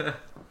time.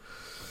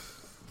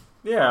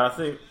 Yeah, I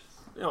think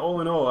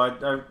all in all,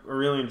 I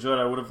really enjoyed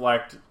it. I would have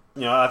liked,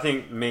 I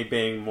think me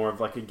being more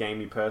of like a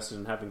gamey person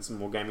and having some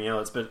more gamey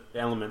elements,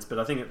 but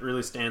I think it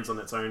really stands on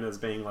its own as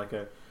being like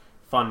a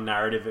fun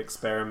narrative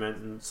experiment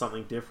and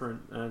something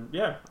different. And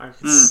yeah,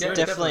 it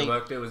definitely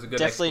worked. It was a good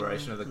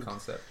exploration of the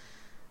concept.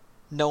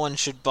 No one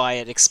should buy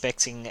it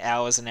expecting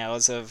hours and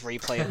hours of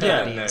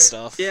replayability and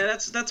stuff. Yeah,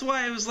 that's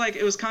why it was like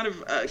it was kind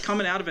of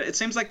coming out of it. It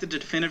seems like the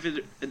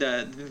definitive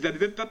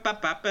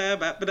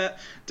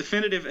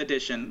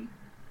edition.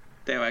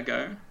 There I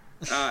go.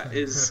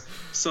 Is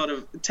sort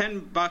of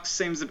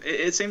 $10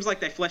 it seems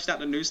like they fleshed out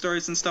the news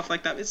stories and stuff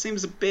like that. It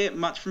seems a bit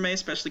much for me,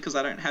 especially because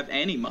I don't have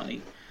any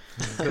money,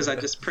 because I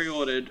just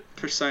pre-ordered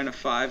Persona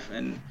 5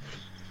 and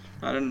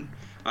I don't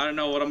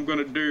know what I'm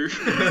gonna do.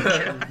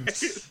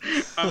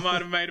 I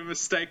might have made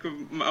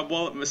a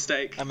wallet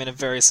mistake. I'm in a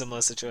very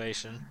similar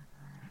situation.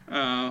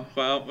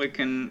 Well,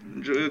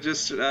 we'll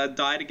just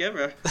die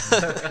together,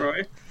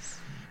 Troy.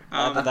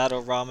 Either that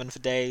or ramen for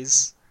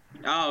days.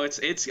 Oh,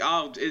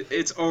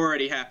 it's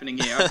already happening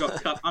here.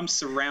 I'm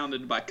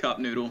surrounded by cup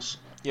noodles.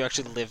 You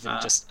actually live in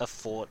just a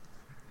fort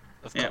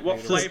of cup what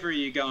noodles. flavor are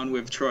you going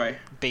with, Troy?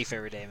 Beef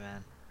every day,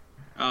 man.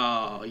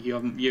 Oh,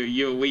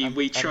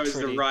 we chose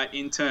the right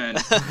intern.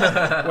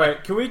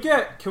 Wait, can we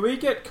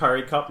get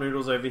curry cup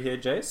noodles over here,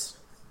 Jace?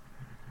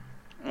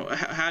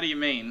 How do you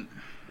mean?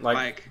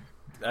 Like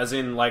as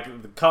in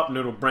like the cup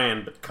noodle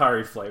brand, but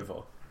curry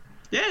flavor.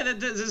 Yeah,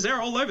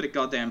 they're all over the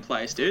goddamn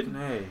place, dude.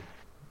 Hey,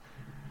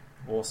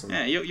 awesome.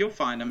 Yeah, you'll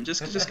find them.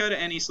 Just go to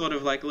any sort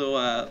of like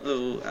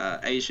little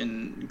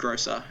Asian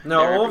grocer.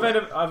 No, They're all of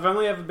everywhere. it. I've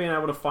only ever been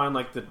able to find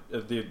like the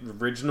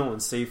original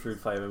and seafood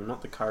flavor,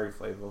 not the curry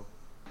flavor.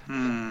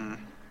 I'll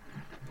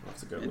have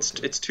to go look at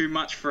it. It's too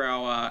much for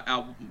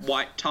our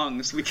white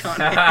tongues. We can't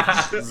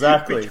handle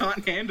Exactly. We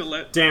can't handle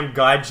it. Damn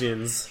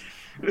gaijins.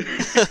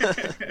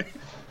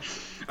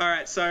 All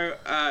right, so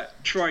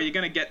Troy, you're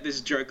gonna get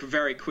this joke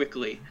very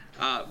quickly.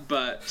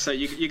 But so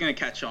you're gonna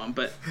catch on.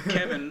 But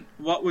Kevin,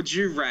 what would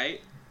you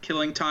rate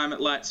Killing Time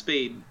at Light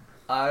Speed?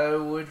 I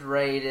would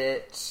rate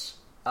it.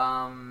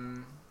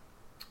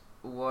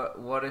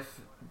 What if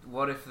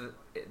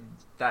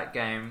that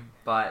game,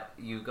 but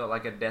you got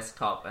like a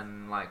desktop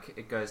and like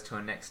it goes to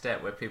a next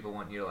step where people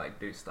want you to like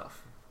do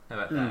stuff. How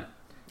about that?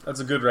 That's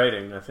a good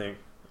rating, I think.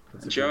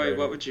 That's a good Joey, rating.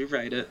 what would you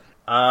rate it?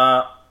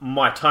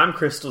 My time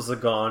crystals are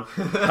gone.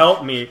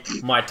 Help me,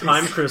 my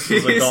time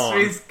crystals are gone.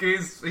 He's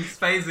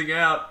phasing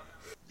out.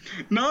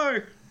 No.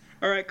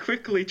 All right,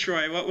 quickly,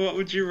 Troy. What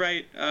would you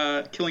rate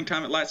Killing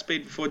Time at Light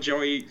Speed before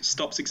Joey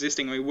stops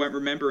existing and we won't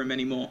remember him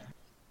anymore?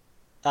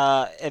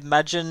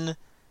 Imagine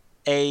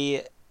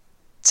a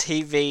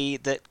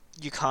TV that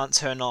you can't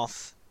turn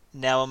off.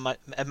 Now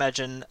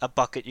imagine a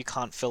bucket you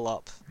can't fill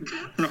up.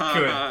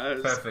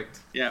 Good. Perfect.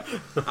 Yeah.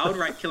 I would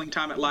rate Killing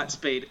Time at Light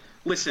Speed.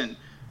 Listen,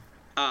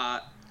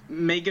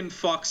 Megan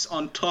Fox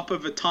on top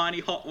of a tiny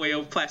Hot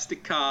Wheel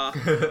plastic car.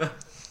 Hear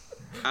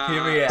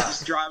me out.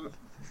 Just drive.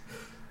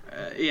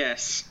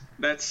 Yes.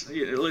 That's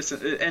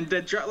listen, and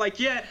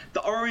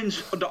the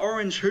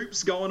orange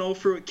hoops going all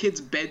through a kid's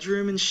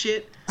bedroom and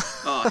shit.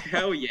 Oh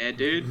hell yeah,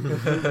 dude!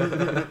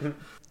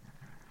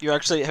 You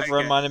actually have Okay.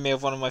 reminded me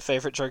of one of my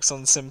favorite jokes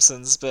on The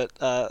Simpsons, but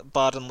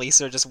Bart and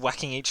Lisa are just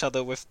whacking each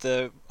other with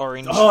the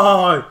orange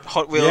Oh,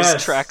 Hot Wheels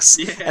yes. tracks,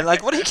 Yeah. and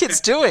like, what are you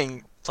kids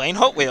doing? Playing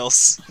Hot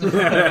Wheels.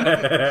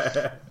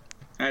 That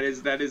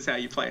is how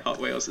you play Hot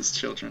Wheels as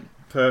children.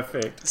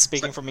 Perfect.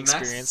 Speaking from Nice.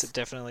 experience, it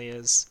definitely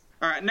is.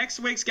 All right, next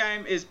week's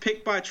game is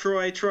picked by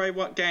Troy. Troy,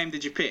 what game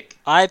did you pick?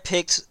 I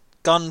picked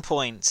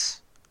Gunpoint.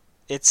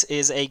 It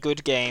is a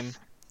good game.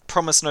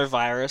 Promise no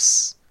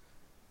virus.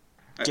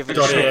 Give it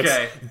a shot.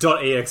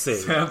 Okay.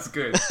 .exe. Sounds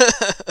good.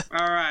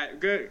 All right,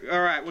 good.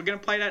 All right, we're gonna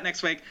play that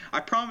next week. I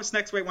promise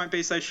next week won't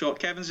be so short.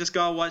 Kevin's just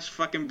gotta watch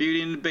fucking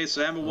Beauty and the Beast.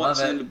 So Emma Love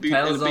Watson and the it. Beauty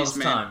and Tales the all Beast the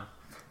man. time.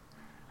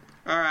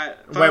 All right.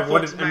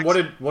 Wait,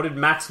 Max, what did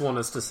Max want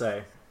us to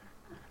say?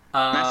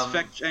 Mass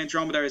Effect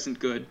Andromeda isn't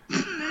good.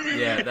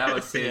 Yeah, that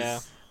was his. Yeah.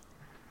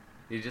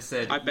 He just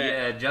said, I bet.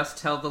 "Yeah, just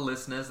tell the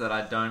listeners that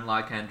I don't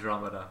like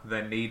Andromeda.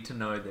 They need to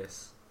know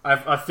this."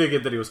 I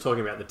figured that he was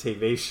talking about the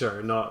TV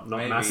show, not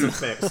Maybe. Mass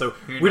Effect. So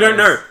Who we don't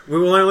know. knows? We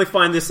will only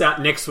find this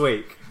out next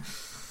week.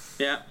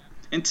 Yeah.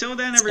 Until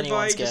then, It's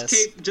everybody,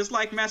 anyone's just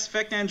like Mass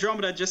Effect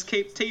Andromeda, just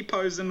keep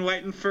T-posing,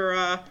 waiting for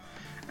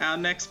our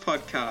next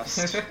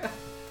podcast.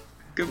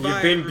 Goodbye.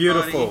 You've been everybody.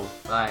 beautiful.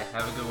 Bye.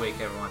 Have a good week,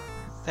 everyone.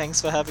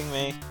 Thanks for having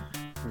me.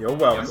 You're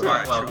welcome. That's all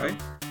right, Welcome.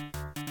 Troy.